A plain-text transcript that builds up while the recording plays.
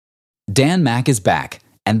Dan Mack is back,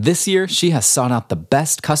 and this year she has sought out the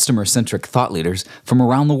best customer-centric thought leaders from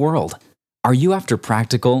around the world. Are you after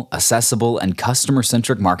practical, accessible, and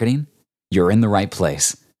customer-centric marketing? You're in the right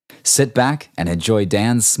place. Sit back and enjoy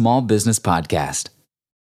Dan's Small Business Podcast.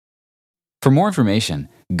 For more information,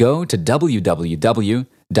 go to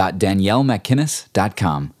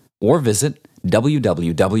www.daniellemckinnis.com or visit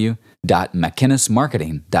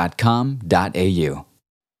www.mckinnismarketing.com.au.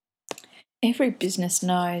 Every business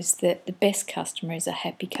knows that the best customer is a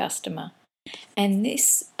happy customer. And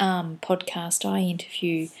this podcast, I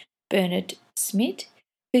interview Bernd Schmitt,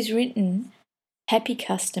 who's written Happy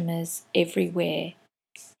Customers Everywhere,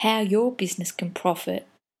 How Your Business Can Profit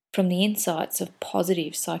from the Insights of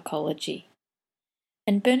Positive Psychology.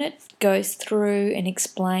 And Bernd goes through and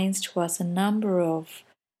explains to us a number of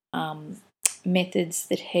methods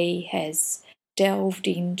that he has delved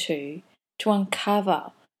into to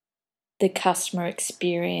uncover the customer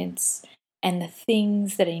experience and the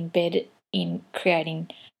things that are embedded in creating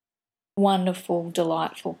wonderful,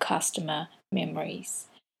 delightful customer memories.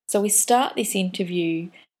 So we start this interview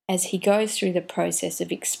as he goes through the process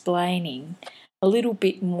of explaining a little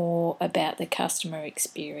bit more about the customer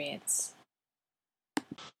experience.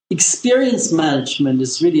 Experience management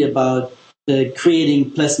is really about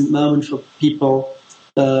creating pleasant moments for people,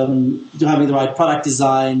 having the right product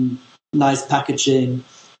design, nice packaging,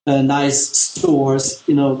 nice stores,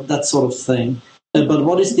 that sort of thing. But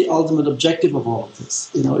what is the ultimate objective of all of this?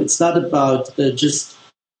 It's not about just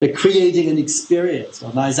creating an experience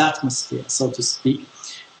or a nice atmosphere, so to speak,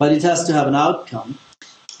 but it has to have an outcome.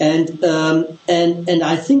 And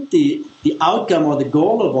I think the outcome or the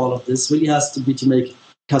goal of all of this really has to be to make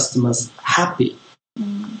customers happy.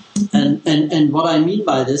 And what I mean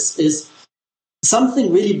by this is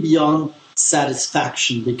something really beyond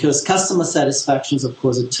satisfaction, because customer satisfaction is, of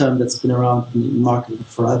course, a term that's been around in marketing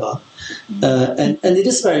forever. And it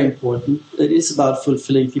is very important. It is about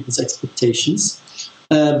fulfilling people's expectations.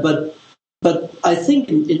 But I think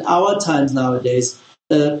in our times nowadays,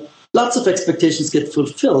 lots of expectations get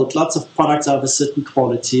fulfilled. Lots of products are of a certain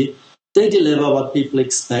quality. They deliver what people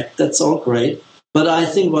expect. That's all great. But I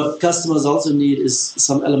think what customers also need is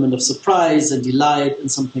some element of surprise and delight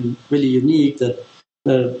and something really unique that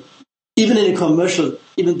even in a commercial,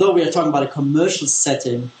 even though we are talking about a commercial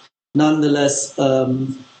setting, nonetheless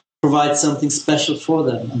provide something special for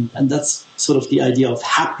them. And that's sort of the idea of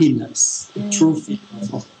happiness, the true feeling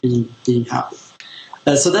of being happy.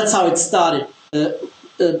 So that's how it started.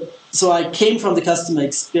 So I came from the customer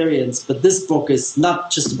experience, but this book is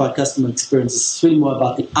not just about customer experience. It's really more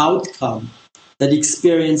about the outcome that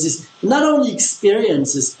experiences, not only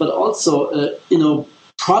experiences, but also,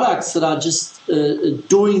 products that are just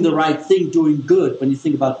doing the right thing, doing good. When you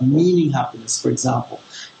think about meaning happiness, for example,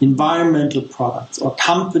 environmental products or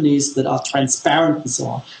companies that are transparent and so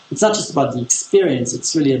on. It's not just about the experience.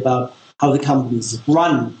 It's really about how the companies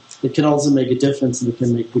run. It can also make a difference and it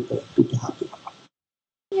can make people happy.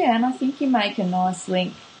 Yeah, and I think you make a nice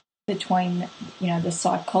link between, the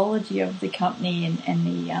psychology of the company and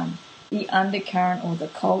the undercurrent or the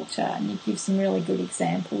culture, and you give some really good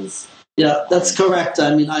examples. Yeah, that's correct.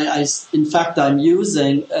 I mean, in fact, I'm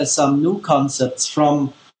using some new concepts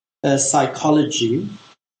from psychology,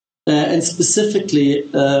 and specifically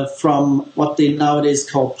from what they nowadays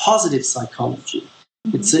call positive psychology.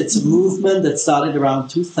 Mm-hmm. It's a movement that started around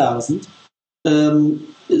 2000.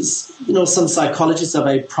 Some psychologists are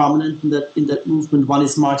very prominent in that movement. One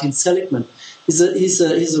is Martin Seligman. He's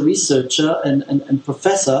a researcher and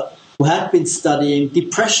professor who had been studying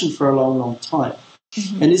depression for a long, long time.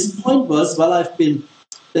 Mm-hmm. And his point was, I've been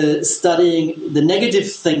studying the negative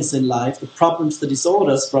things in life, the problems, the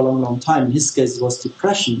disorders for a long, long time. In his case, it was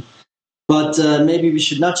depression. But maybe we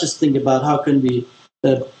should not just think about how can we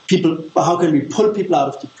pull people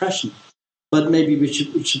out of depression, but maybe we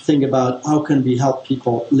should think about how can we help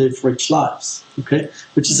people live rich lives, okay?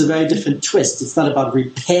 Which is a very different twist. It's not about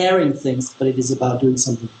repairing things, but it is about doing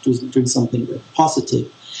something positive.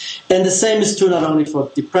 And the same is true not only for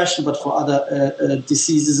depression, but for other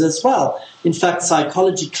diseases as well. In fact,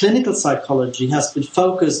 clinical psychology, has been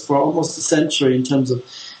focused for almost a century in terms of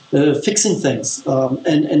fixing things. And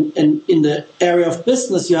in the area of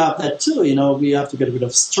business, you have that too. We have to get rid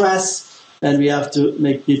of stress, and we have to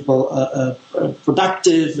make people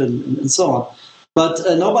productive and so on. But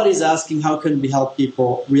nobody's asking how can we help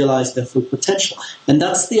people realize their full potential. And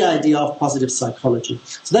that's the idea of positive psychology.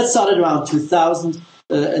 So that started around 2000.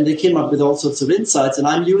 And they came up with all sorts of insights, and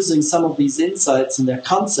I'm using some of these insights and their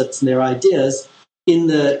concepts and their ideas in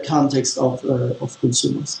the context of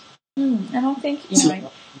consumers. And I think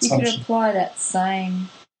you could apply that same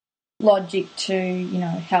logic to,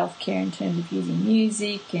 healthcare in terms of using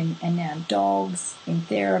music and now dogs in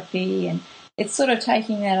therapy. And it's sort of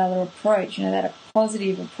taking that other approach, that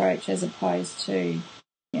positive approach as opposed to,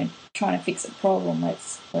 trying to fix a problem.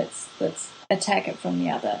 Let's attack it from the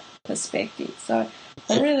other perspective. So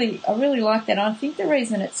I really like that. I think the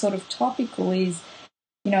reason it's sort of topical is,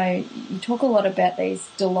 you talk a lot about these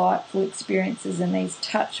delightful experiences and these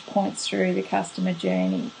touch points through the customer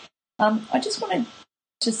journey. I just wanted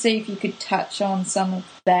to see if you could touch on some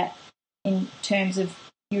of that in terms of,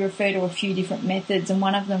 you refer to a few different methods, and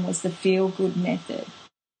one of them was the feel-good method.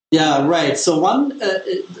 Yeah, right. So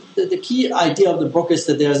the key idea of the book is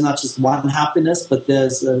that there's not just one happiness, but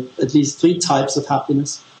there's at least three types of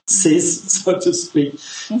happiness, so to speak.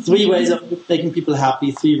 Three ways of making people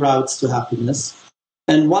happy, three routes to happiness.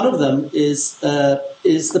 And one of them is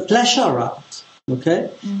the pleasure route. Okay,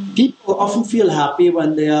 people often feel happy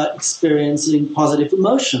when they are experiencing positive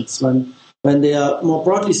emotions, when they are, more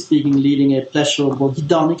broadly speaking, leading a pleasurable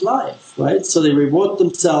hedonic life, right? So they reward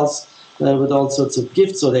themselves with all sorts of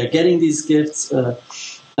gifts, or they're getting these gifts.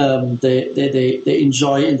 They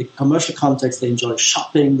enjoy, in the commercial context, they enjoy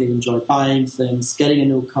shopping, they enjoy buying things, getting a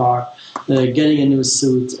new car, getting a new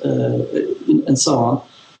suit, and so on.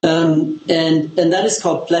 And that is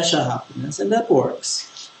called pleasure happiness, and that works.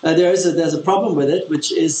 There's a problem with it,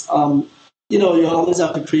 which is, you always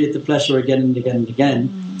have to create the pleasure again and again and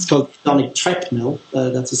again. It's called hedonic treadmill.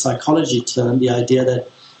 That's a psychology term. The idea that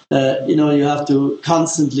you have to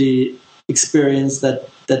constantly experience that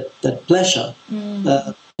pleasure,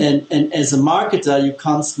 and as a marketer, you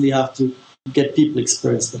constantly have to get people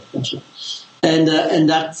experience that pleasure. And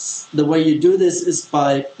that's the way you do this is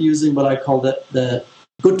by using what I call the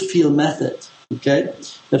good feel method. Okay,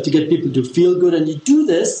 you have to get people to feel good, and you do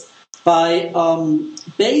this by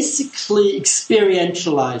basically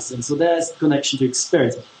experientializing. So there's a connection to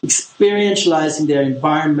experience. Experientializing their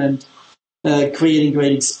environment, creating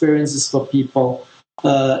great experiences for people.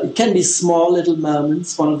 It can be small little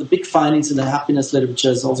moments. One of the big findings in the happiness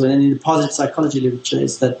literature is also, and in the positive psychology literature,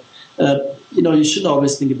 is that you shouldn't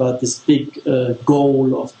always think about this big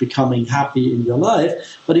goal of becoming happy in your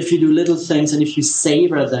life. But if you do little things and if you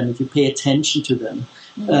savor them, if you pay attention to them,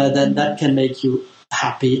 then that can make you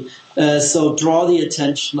happy. So draw the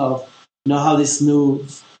attention of how this new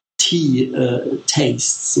tea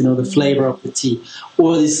tastes, the flavor of the tea,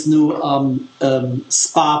 or this new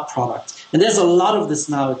spa product. And there's a lot of this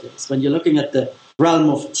nowadays. When you're looking at the realm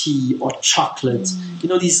of tea or chocolate,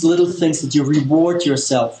 these little things that you reward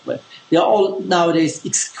yourself with. They're all nowadays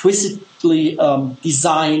exquisitely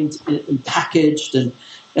designed and packaged, and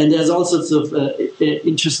there's all sorts of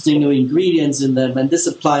interesting new ingredients in them. And this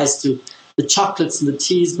applies to the chocolates and the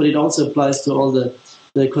teas, but it also applies to all the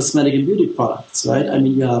cosmetic and beauty products, right? I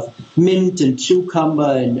mean, you have mint and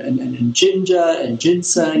cucumber and ginger and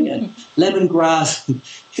ginseng and lemongrass,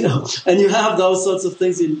 and you have those sorts of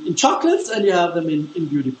things in chocolates, and you have them in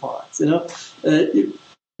beauty products,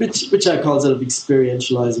 which I call sort of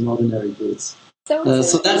experientializing ordinary goods. So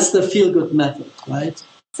that's the feel-good method, right?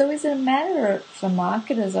 So is it a matter for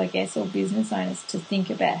marketers, I guess, or business owners to think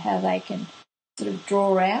about how they can sort of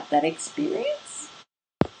draw out that experience?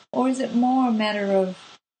 Or is it more a matter of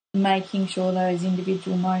making sure those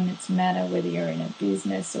individual moments matter, whether you're in a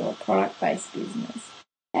business or a product-based business?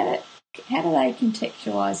 How do they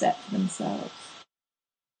contextualise that for themselves?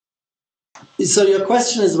 So your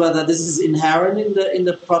question is whether this is inherent in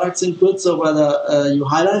the products and goods, or whether you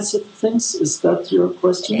highlight certain things? Is that your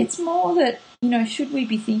question? It's more that, should we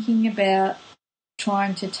be thinking about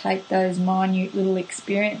trying to take those minute little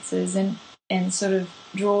experiences and sort of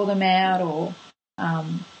draw them out, or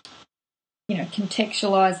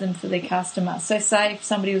contextualise them for the customer? So say if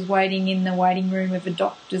somebody was waiting in the waiting room of a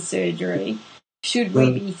doctor's surgery, should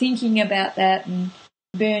we be thinking about that and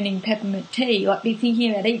burning peppermint tea, like be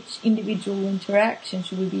thinking about each individual interaction?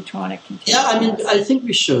 Should we be trying to contextualise? Yeah, I mean, I think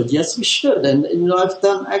we should. Yes, we should. And I've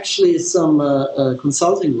done actually some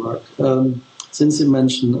consulting work, since you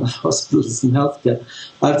mentioned hospitals and healthcare.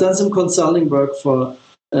 I've done some consulting work for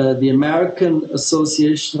the American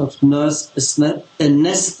Association of Nurse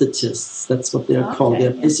Anesthetists. That's what they're called.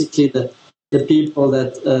 They're basically the people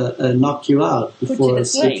that knock you out before a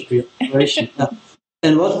surgery operation.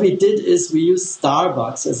 And what we did is we used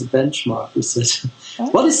Starbucks as a benchmark. We said,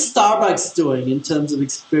 what is Starbucks doing in terms of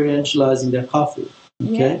experientializing their coffee?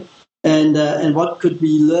 Okay, and what could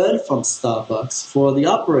we learn from Starbucks for the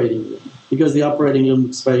operating room? Because the operating room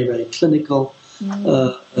looks very, very clinical.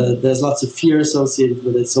 There's lots of fear associated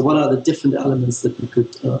with it. So what are the different elements that we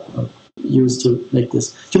could use to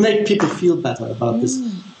make people feel better about this?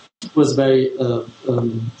 It was very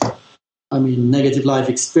negative life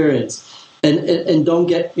experience. And don't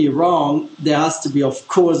get me wrong, there has to be, of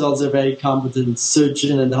course, also a very competent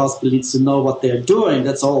surgeon, and the hospital needs to know what they're doing.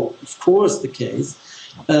 That's all, of course, the case.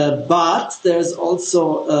 But there's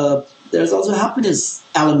also happiness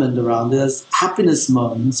element around. There's happiness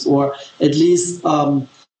moments, or at least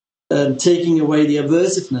taking away the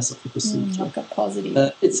aversiveness of the procedure. Like a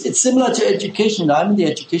positive. It's similar to education. I'm in the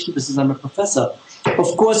education business. I'm a professor.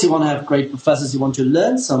 Of course, you want to have great professors. You want to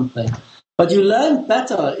learn something. But you learn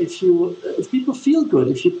better if people feel good,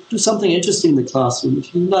 if you do something interesting in the classroom,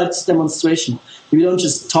 if you like demonstration, if you don't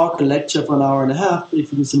just talk a lecture for an hour and a half, but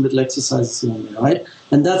if you do some little exercises along there, right?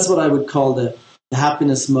 And that's what I would call the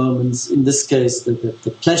happiness moments, in this case, the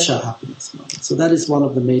pleasure happiness moments. So that is one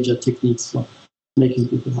of the major techniques for making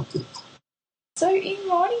people happy. So in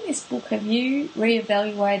writing this book, have you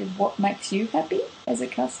reevaluated what makes you happy as a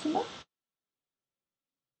customer?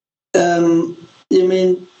 You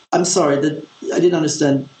mean... I'm sorry, that I didn't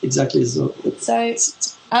understand exactly. So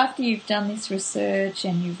after you've done this research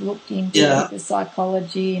and you've looked into the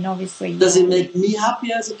psychology, and obviously... Does it make me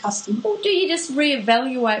happy as a customer? Or do you just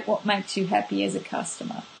reevaluate what makes you happy as a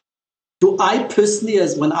customer? Do I personally,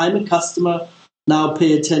 as when I'm a customer, now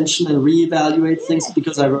pay attention and reevaluate things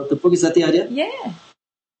because I wrote the book? Is that the idea? Yeah.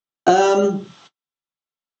 Well,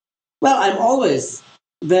 I'm always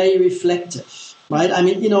very reflective, right?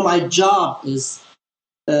 My job is...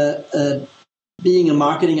 being a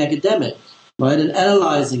marketing academic, right, and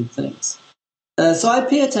analyzing things. So I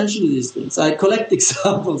pay attention to these things. I collect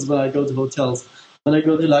examples when I go to hotels, when I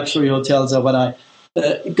go to luxury hotels, or when I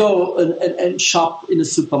go and shop in a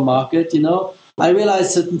supermarket. I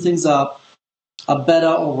realize certain things are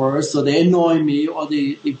better or worse, or they annoy me, or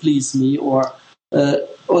they please me, or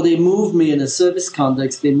they move me in a service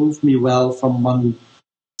context. They move me well from one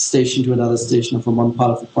station to another station, or from one part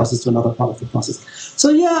of the process to another part of the process. So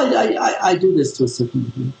I do this to a certain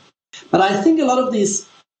degree. But I think a lot of these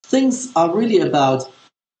things are really about,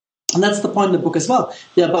 and that's the point in the book as well,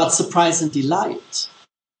 they're about surprise and delight.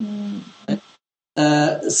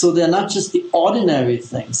 So they're not just the ordinary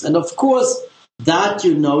things. And of course, that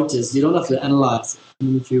you notice, you don't have to analyze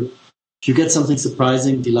it. If you get something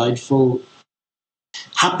surprising, delightful,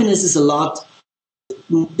 happiness is a lot.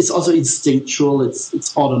 It's also instinctual.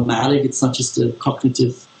 It's automatic. It's not just a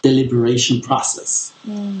cognitive deliberation process.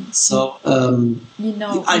 So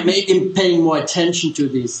I may be paying more attention to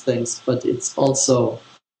these things, but it's also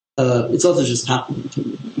just happening to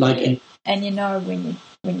me. And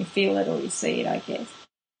when you feel it or you see it, I guess.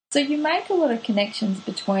 So you make a lot of connections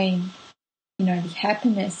between the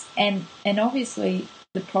happiness and obviously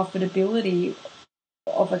the profitability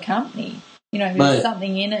of a company. There's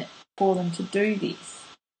something in it for them to do this,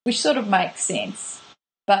 which sort of makes sense.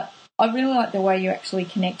 But I really like the way you actually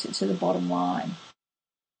connect it to the bottom line.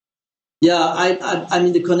 Yeah,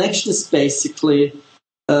 the connection is basically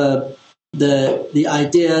the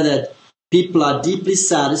idea that people are deeply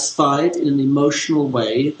satisfied in an emotional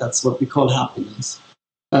way. That's what we call happiness.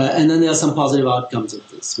 And then there are some positive outcomes of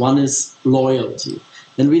this. One is loyalty.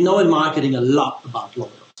 And we know in marketing a lot about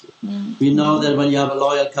loyalty. We know that when you have a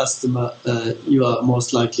loyal customer, you are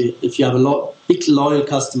most likely, if you have a big loyal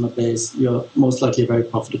customer base, you're most likely a very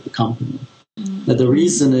profitable company. And the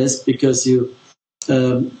reason is because you,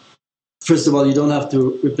 first of all, you don't have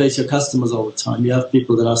to replace your customers all the time. You have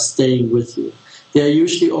people that are staying with you. They are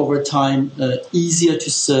usually over time easier to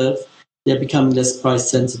serve. They're becoming less price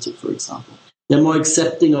sensitive, for example. They're more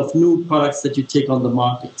accepting of new products that you take on the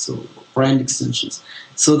market, so brand extensions.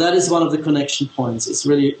 So that is one of the connection points. It's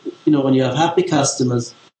really, when you have happy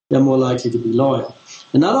customers, they're more likely to be loyal.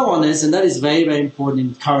 Another one is, and that is very, very important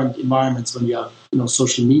in current environments when you have,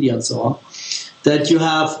 social media and so on, that you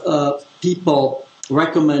have people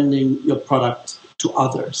recommending your product to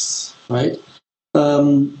others, right?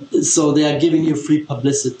 So they are giving you free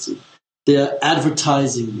publicity. They are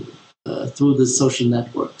advertising you through the social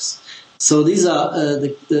networks. So these are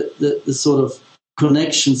the sort of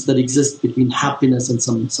connections that exist between happiness and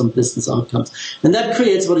some business outcomes. And that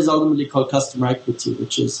creates what is ultimately called customer equity,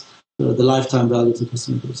 which is the lifetime value to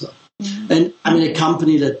customer goes up. And a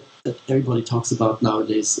company that everybody talks about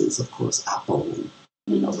nowadays is, of course, Apple.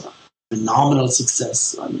 Phenomenal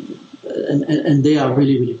success. And they are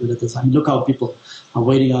really, really good at this. Look how people are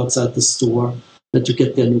waiting outside the store to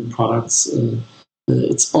get their new products.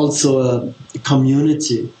 It's also a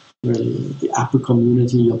community. Really, the Apple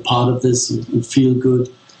community, you're part of this, you feel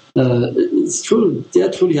good. It's true,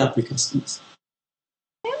 they're truly happy customers.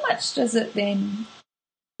 How much does it then,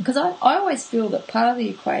 because I always feel that part of the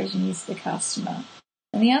equation is the customer,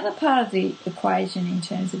 and the other part of the equation in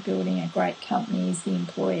terms of building a great company is the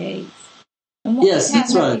employees. And how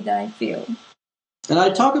happy they feel. And I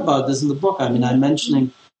talk about this in the book. I mean, I'm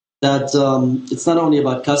mentioning that it's not only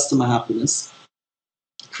about customer happiness,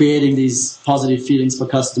 creating these positive feelings for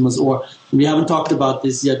customers, or we haven't talked about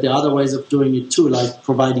this yet, there are other ways of doing it too, like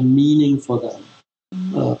providing meaning for them,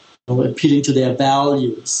 or appealing to their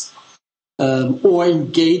values, or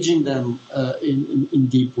engaging them in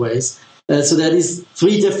deep ways. So there is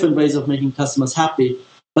 3 different ways of making customers happy.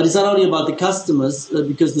 But it's not only about the customers,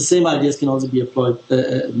 because the same ideas can also be applied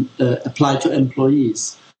to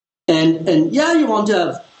employees. And yeah, you want to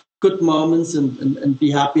have good moments and be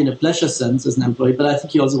happy in a pleasure sense as an employee, but I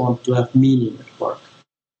think you also want to have meaning at work.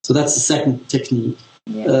 So that's the second technique.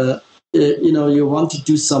 Yeah. You want to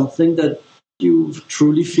do something that you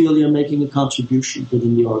truly feel you're making a contribution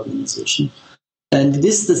within the organization. And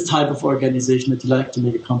this is the type of organization that you like to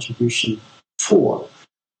make a contribution for.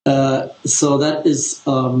 So that is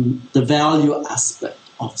the value aspect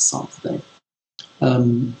of something.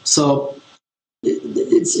 So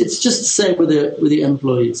it's just the same with the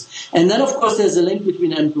employees. And then, of course, there's a link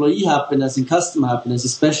between employee happiness and customer happiness,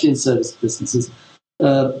 especially in service businesses.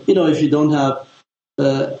 If you don't have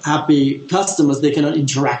happy customers, they cannot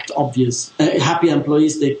interact. Happy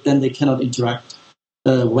employees, they cannot interact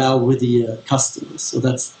well with the customers. So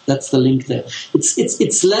that's the link there.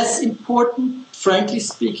 It's less important, frankly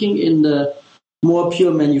speaking, in the more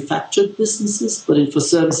pure manufactured businesses, but for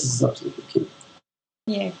services, it's absolutely key.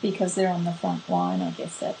 Yeah, because they're on the front line. I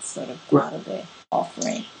guess that's sort of part of their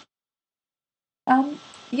offering.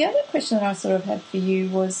 The other question that I sort of had for you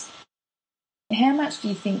was, how much do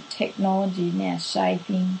you think technology now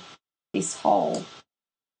shaping this whole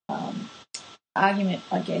argument,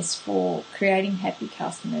 I guess, for creating happy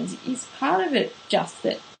customers? Is part of it just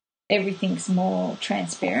that everything's more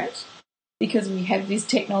transparent because we have this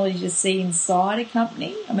technology to see inside a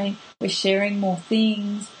company? I mean, we're sharing more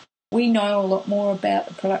things. We know a lot more about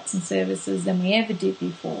the products and services than we ever did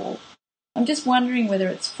before. I'm just wondering whether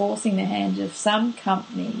it's forcing the hand of some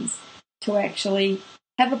companies to actually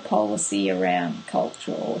have a policy around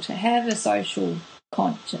culture or to have a social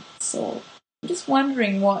conscience, or I'm just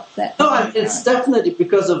wondering what that. No, it's definitely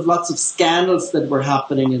because of lots of scandals that were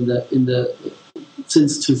happening in the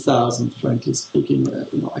since 2000. Frankly speaking,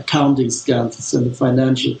 accounting scandals and the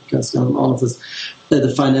financial scandal, all of this,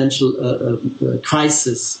 the financial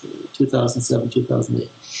crisis, 2007,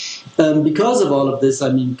 2008. Because of all of this, I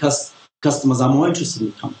mean, customers are more interested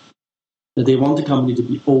in the company. They want the company to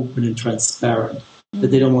be open and transparent. That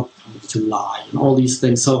they don't want the company to lie and all these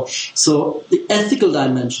things. So the ethical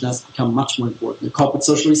dimension has become much more important. The corporate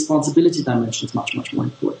social responsibility dimension is much, much more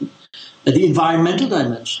important. The environmental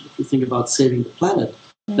dimension, if you think about saving the planet,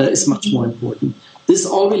 is much more important. This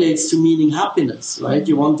all relates to meaning happiness, right?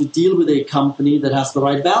 You want to deal with a company that has the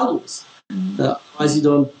right values. Otherwise, you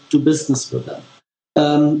don't do business with them.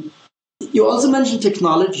 You also mentioned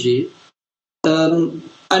technology.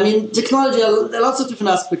 Technology, there are lots of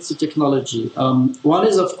different aspects to technology. One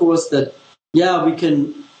is, of course, that, we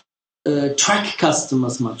can track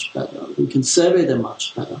customers much better. We can survey them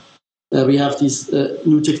much better. We have these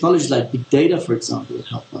new technologies like big data, for example, that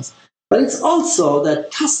help us. But it's also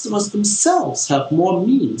that customers themselves have more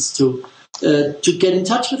means to get in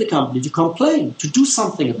touch with the company, to complain, to do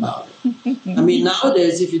something about it. I mean,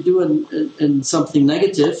 nowadays, if you do something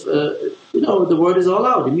negative, the word is all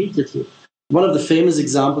out immediately. One of the famous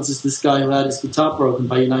examples is this guy who had his guitar broken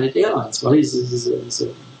by United Airlines. Well, he's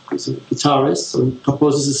a guitarist, so he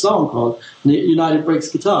composes a song called United Breaks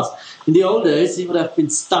Guitars. In the old days, he would have been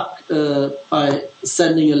stuck by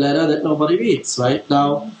sending a letter that nobody reads, right?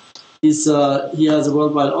 Now, he has a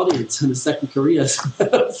worldwide audience and a second career,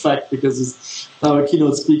 in fact, because he's now a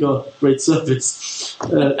keynote speaker, great service.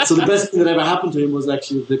 So the best thing that ever happened to him was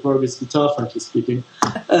actually they broke his guitar, frankly speaking.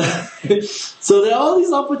 So there are all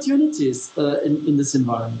these opportunities in this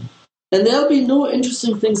environment. And there'll be no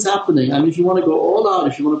interesting things happening. I mean, if you want to go all out,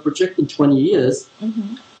 if you want to project in 20 years,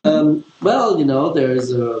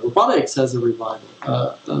 there's robotics has a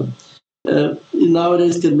revival.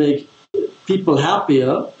 Nowadays can make people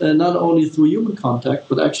happier, not only through human contact,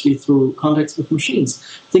 but actually through contacts with machines.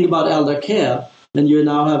 Think about elder care, and you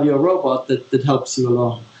now have your robot that helps you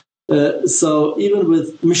along. So even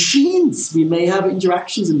with machines, we may have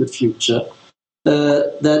interactions in the future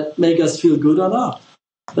that make us feel good or not.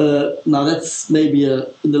 Now that's maybe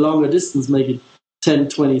in the longer distance, maybe 10,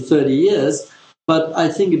 20, 30 years. But I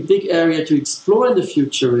think a big area to explore in the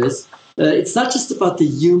future is it's not just about the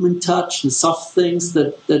human touch and soft things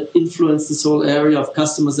that influence this whole area of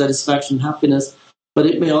customer satisfaction and happiness, but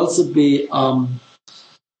it may also be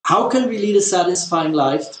how can we lead a satisfying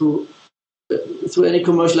life through any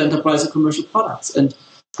commercial enterprise or commercial products. And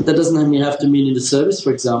That doesn't have to mean in the service,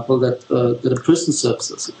 for example, that a person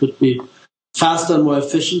serves us. It could be faster and more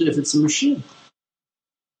efficient if it's a machine.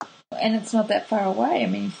 And it's not that far away. I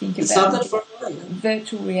mean, you think It's about not that far away.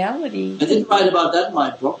 virtual reality. I didn't write about that in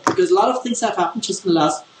my book because a lot of things have happened just in the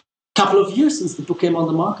last couple of years since the book came on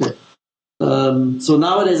the market. So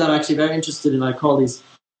nowadays, I'm actually very interested in, I call these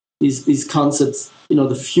concepts,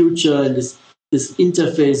 the future and this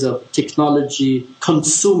interface of technology,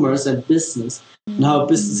 consumers, and business, and how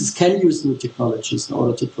businesses can use new technologies in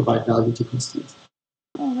order to provide value to customers.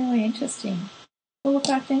 Oh, really interesting. Well, look,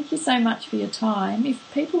 I thank you so much for your time. If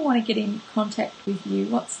people want to get in contact with you,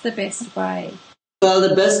 what's the best way? Well,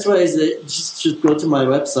 the best way is they just should go to my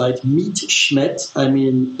website, Meet Schmitt. I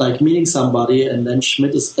mean, like meeting somebody, and then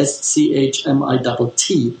Schmitt is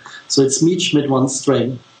SCHMITT. So it's Meet Schmitt one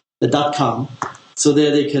string, .com. So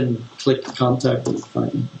there they can click contact and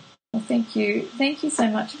find me. Well, thank you. Thank you so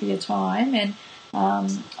much for your time, and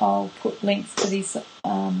I'll put links to this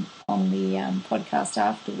on the podcast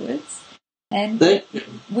afterwards. And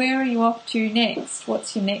where are you off to next?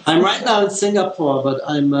 What's your next? I'm right now in Singapore, but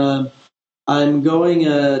I'm going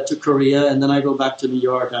to Korea, and then I go back to New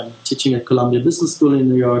York. I'm teaching at Columbia Business School in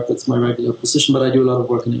New York. That's my regular position, but I do a lot of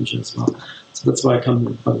work in Asia as well. So that's why I come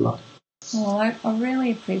here quite a lot. Well, I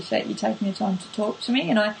really appreciate you taking the time to talk to me,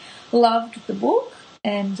 and I loved the book.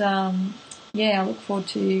 And I look forward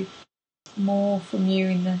to more from you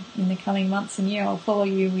in the coming months and year. I'll follow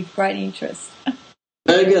you with great interest.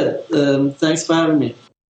 Very good. Thanks for having me.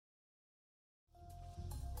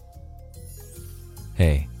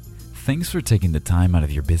 Hey, thanks for taking the time out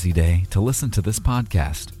of your busy day to listen to this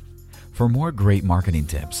podcast. For more great marketing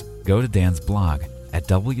tips, go to Dan's blog at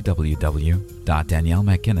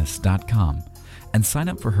www.daniellemcginnis.com and sign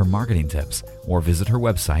up for her marketing tips, or visit her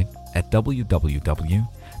website at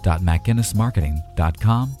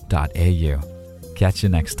www.mcginnismarketing.com.au. Catch you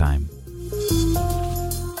next time.